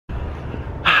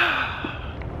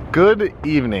Good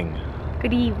evening.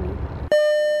 Good evening.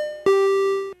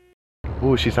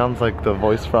 Ooh, she sounds like the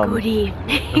voice from Good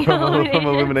evening. from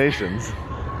Illuminations.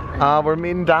 We're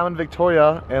meeting Dom and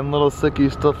Victoria, and little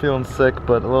Sicky's still feeling sick,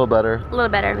 but a little better. A little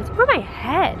better. It's for my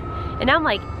head. And now I'm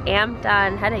like amped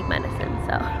on headache medicine,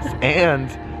 so. And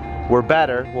we're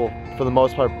better, well, for the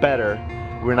most part better.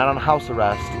 We're not on house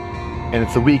arrest, and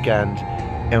it's a weekend,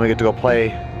 and we get to go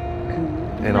play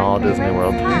in all Disney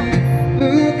World. Look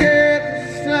at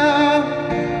the sun,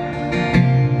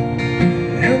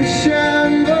 and the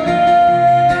shine by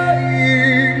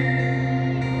you,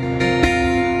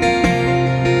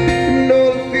 and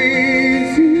all the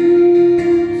things you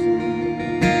do,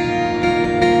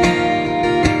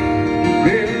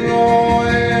 been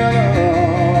loyal.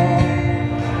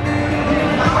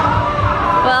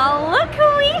 Well, look who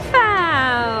we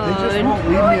found. They just won't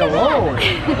leave me alone. You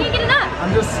can't get enough.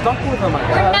 I'm just stuck with them, I We're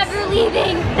guess. never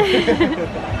leaving.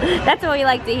 That's what we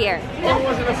like to hear. It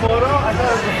wasn't a photo? I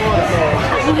thought it was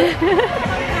a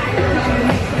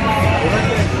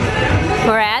photo.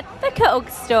 We're at the Coke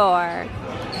store.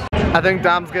 I think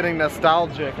Dom's getting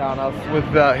nostalgic on us with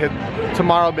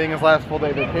tomorrow being his last full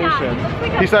day vacation.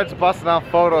 He starts busting out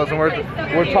photos, and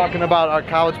we're talking about our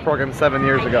college program 7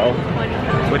 years ago.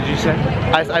 What did you say?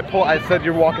 I said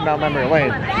you're walking down memory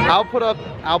lane. I'll put up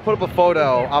a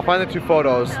photo. I'll find the two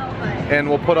photos, and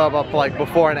we'll put up like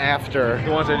before and after.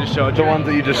 The ones I just showed you? The ones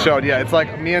that you just showed, yeah. It's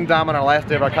like me and Dom on our last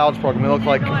day of our college program. We look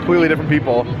like completely different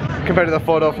people compared to the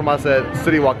photo from us at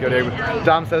City Walk the other day.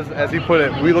 Dom says, as he put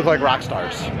it, we look like rock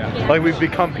stars. Yeah. Like we've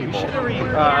become people. We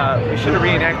should have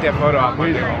reenacted that photo on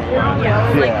Monday.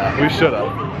 Yeah, we should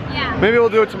have. Yeah. Maybe we'll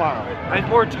do it tomorrow. I have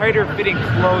more tighter fitting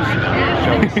clothes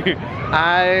now.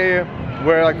 I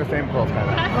wear like the same clothes kind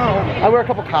of. I wear a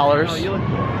couple collars. Oh, you look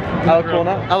I look cool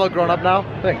now? I look grown up now?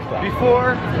 Thanks, Dom.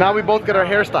 Before, Now we both get our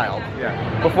hair styled.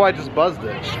 yeah. Before I just buzzed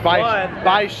it.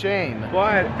 By Shane.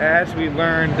 But as we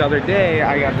learned the other day,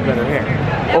 I got the better hair.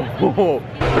 Oh.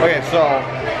 Okay, so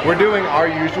we're doing our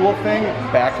usual thing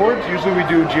backwards. Usually we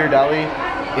do Ghirardelli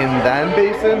in then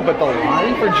basin, but the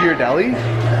line for Ghirardelli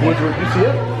was, did you see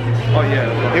it? Oh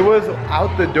yeah. It was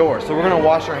out the door. So we're gonna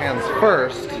wash our hands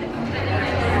first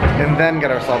and then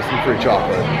get ourselves some free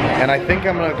chocolate. And I think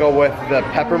I'm gonna go with the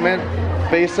peppermint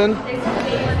basin,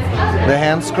 the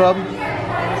hand scrub.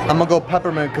 I'm gonna go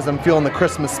peppermint because I'm feeling the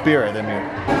Christmas spirit in here.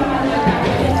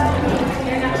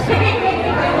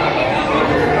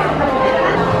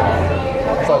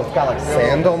 So it's got like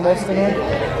sand almost in it.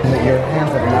 Your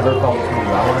hands have never felt too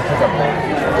well. I want to take a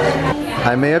break.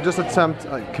 I may have just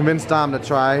convinced Dom to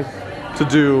try to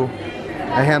do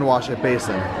a hand wash at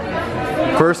basin.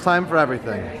 First time for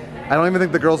everything. I don't even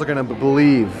think the girls are gonna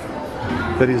believe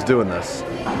that he's doing this.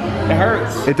 It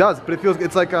hurts. It does, but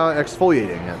it's like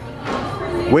exfoliating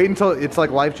it. Wait until it's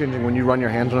like life-changing when you run your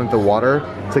hands under the water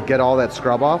to get all that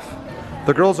scrub off.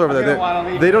 The girls over there,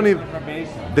 they don't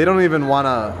even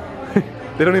wanna,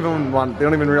 they don't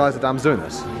even realize that Dom's doing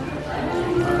this.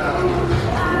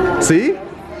 See?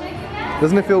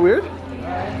 Doesn't it feel weird?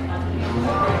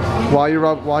 While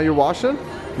you're washing,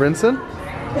 rinsing.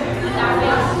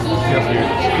 Feels weird.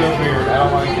 Feels weird. I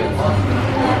don't like it.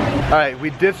 All right, we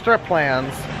ditched our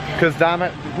plans because Dom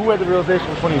who had the realization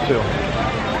was 22.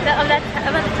 About the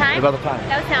time? About the time.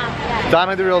 That was Tom, yeah. Dom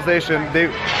had the realization the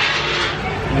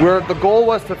goal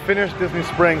was to finish Disney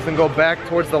Springs and go back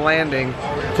towards the landing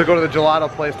to go to the gelato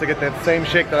place to get that same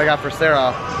shake that I got for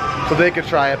Sarah so they could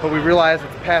try it, but we realized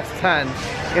it's past 10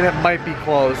 and it might be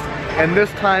closed. And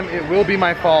this time it will be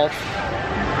my fault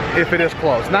if it is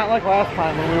closed. Not like last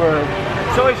time when we were...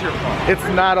 It's always your fault. It's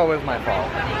not always my fault.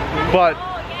 But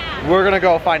we're gonna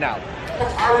go find out.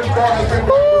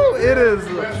 Ooh, it is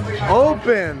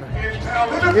open.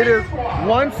 It is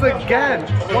once again.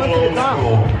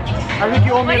 I think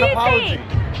you owe me an apology.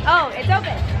 Oh, it's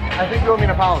open. I think you owe me an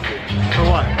apology. For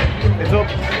what? It's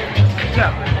open.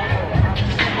 Yeah.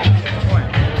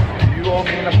 You owe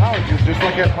me an apology, just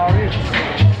like I apologize.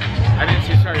 I didn't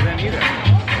say sorry then either.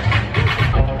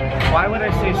 Why would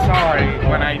I say sorry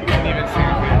when I didn't even say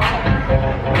anything?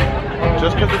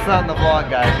 Just because it's not in the vlog,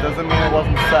 guys, doesn't mean it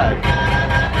wasn't said.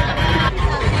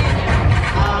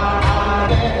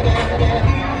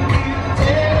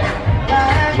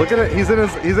 Look at it, he's in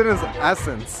his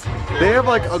essence. They have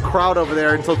like a crowd over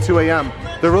there until 2 a.m.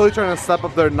 They're really trying to step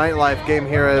up their nightlife game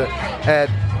here at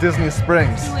Disney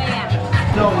Springs. 2 a.m.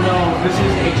 No, this is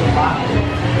a gelato.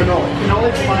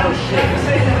 Cannoli tomato shake.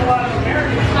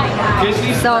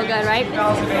 So good, right?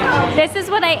 This is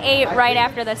what I ate right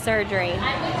after the surgery.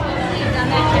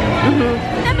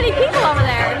 That many people over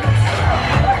there.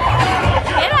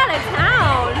 Get out of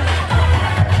town.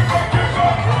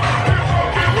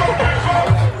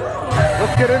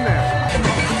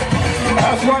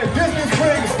 That's right, Disney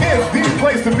Springs is the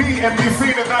place to be and be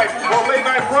seen tonight. Well, late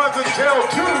night runs until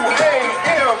 2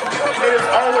 a.m. It is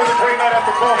always a great night at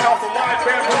the Brookhart. The live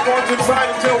band performs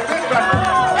inside until midnight.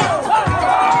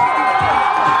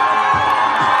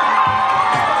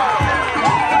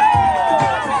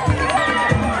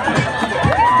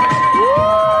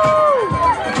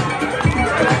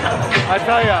 I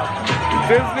tell ya,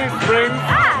 Disney Springs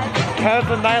has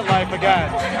a nightlife again.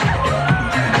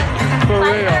 For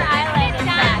real.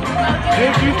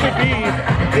 It used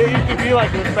to be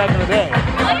like this back in the day.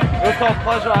 It was called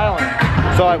Pleasure Island.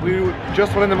 So we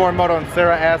just went into Morimoto and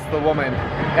Sarah asked the woman,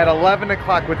 at 11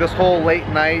 o'clock with this whole late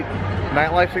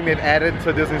nightlife thing they've added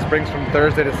to Disney Springs from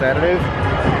Thursday to Saturdays,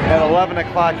 at 11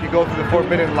 o'clock you go through the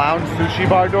Forbidden Lounge sushi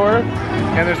bar door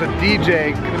and there's a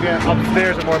DJ gonna be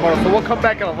upstairs at Morimoto. So we'll come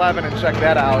back at 11 and check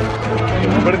that out.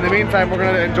 But in the meantime, we're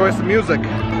gonna enjoy some music.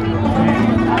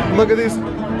 Look at these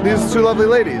two lovely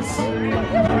ladies.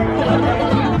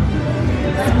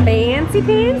 Fancy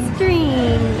pants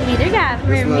dream. Peter got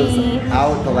for me.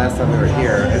 Out the last time we were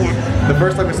here. And the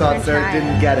first time we saw it, Sarah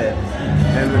didn't get it.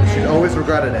 And she'd always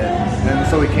regretted it. And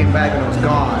so we came back and it was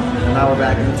gone. And now we're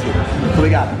back and it's here. So we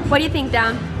got it. What do you think,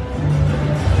 Dom?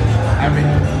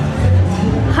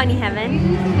 Honey heaven.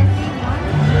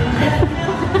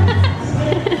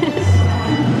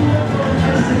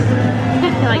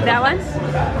 You like that one?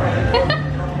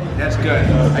 That's good.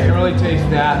 I can really taste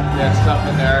that stuff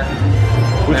in there.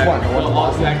 Which one? I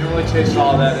can really taste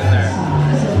all that in there.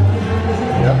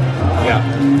 Yep. Yeah.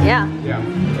 Yeah. Yeah. I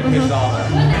can taste all that.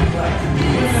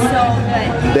 So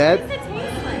good. That, What does it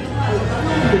taste like?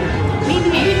 Maybe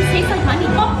it just tastes like honey. Oh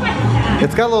my god.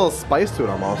 it's got a little spice to it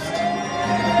almost.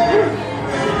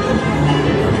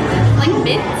 Like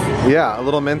mint? Yeah, a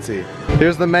little minty.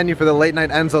 Here's the menu for the late night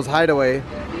Enzo's Hideaway.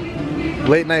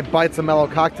 Late night bites and mellow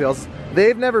cocktails.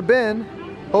 They've never been.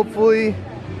 Hopefully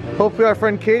our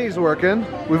friend Katie's working.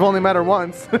 We've only met her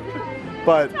once,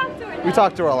 but we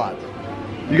talked to her a lot.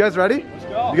 You guys ready? Let's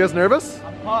go. You guys nervous?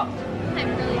 I'm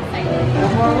really excited.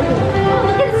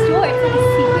 Look at the store. It's like a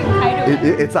secret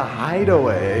hideaway. It's a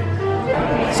hideaway.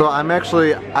 So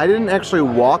I didn't actually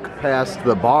walk past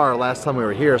the bar last time we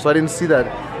were here, so I didn't see the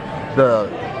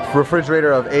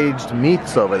refrigerator of aged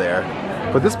meats over there.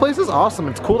 But this place is awesome.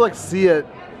 It's cool to like see it.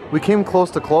 We came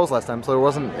close to close last time, so there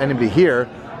wasn't anybody here.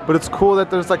 But it's cool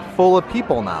that there's like full of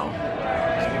people now.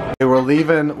 Okay, we're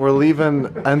leaving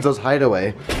Enzo's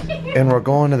Hideaway, and we're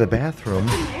going to the bathroom,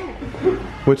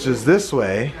 which is this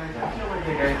way.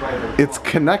 It's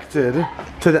connected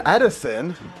to the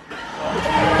Edison.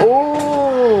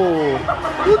 Oh,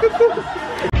 look at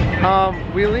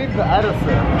this. We leave the Edison,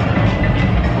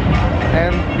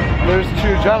 and there's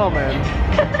two gentlemen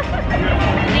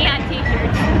Neon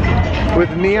t-shirts.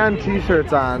 with neon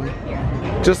t-shirts on,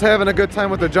 just having a good time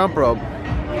with the jump rope.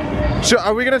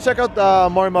 Are we gonna check out the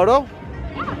Morimoto?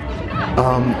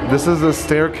 This is the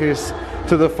staircase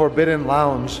to the Forbidden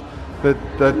Lounge, the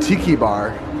tiki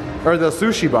bar, or the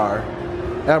sushi bar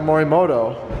at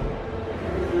Morimoto.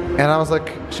 And I was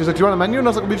like, she's like, do you want a menu? And I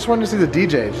was like, we just wanted to see the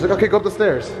DJ. She's like, okay, go up the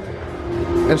stairs.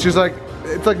 And she's like,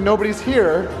 it's like nobody's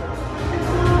here.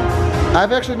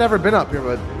 I've actually never been up here,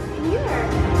 but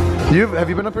have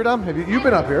you been up here, Dom? You've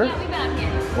been up here? Yeah, we've been up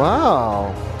here.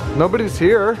 Wow, nobody's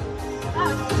here.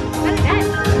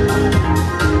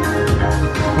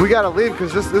 We gotta leave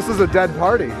because this is a dead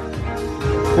party.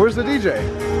 Where's the DJ?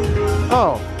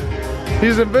 Oh,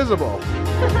 he's invisible.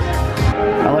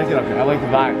 I like it up here. I like the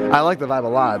vibe. I like the vibe a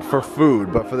lot for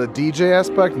food, but for the DJ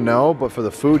aspect, no. But for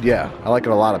the food, yeah, I like it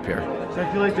a lot up here. So I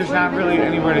feel like there's not really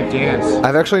anywhere to dance.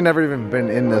 I've actually never even been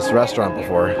in this restaurant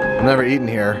before. I've never eaten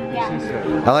here.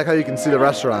 I like how you can see the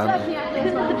restaurant.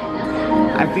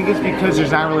 I think it's because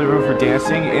there's not really room for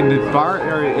dancing, and the bar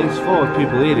area is full of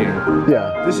people eating.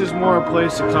 Yeah. This is more a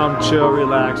place to come, chill,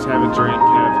 relax, have a drink,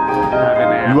 have a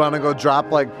nap. You want to go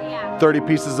drop like 30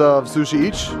 pieces of sushi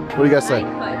each? What do you guys say? The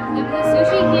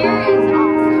sushi here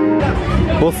is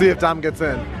awesome. We'll see if Dom gets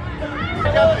in.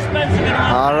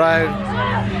 All right.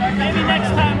 Maybe next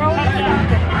time.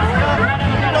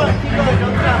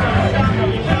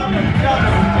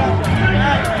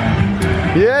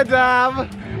 Yeah, Dom.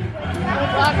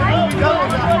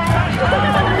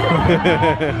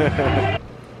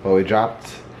 Well, we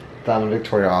dropped Dom and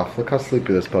Victoria off. Look how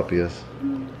sleepy this puppy is.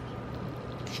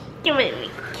 Giving me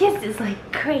kisses like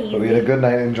crazy. But we had a good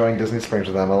night enjoying Disney Springs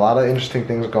with them. A lot of interesting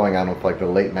things going on with like the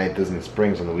late night Disney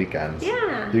Springs on the weekends.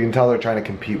 Yeah. You can tell they're trying to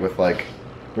compete with like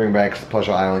bring back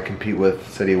Pleasure Island, compete with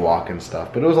City Walk and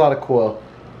stuff. But it was a lot of cool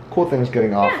things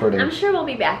getting offered. I'm sure we'll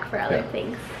be back for other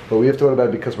things. But we have to go to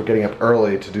bed because we're getting up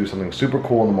early to do something super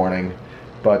cool in the morning.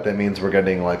 But that means we're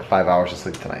getting like 5 hours of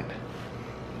sleep tonight.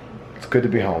 good to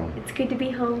be home. It's good to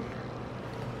be home.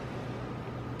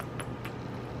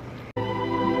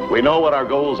 We know what our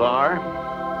goals are.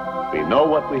 We know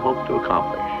what we hope to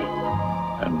accomplish.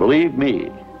 And believe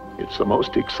me, it's the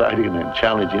most exciting and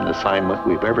challenging assignment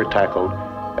we've ever tackled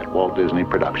at Walt Disney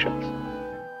Productions.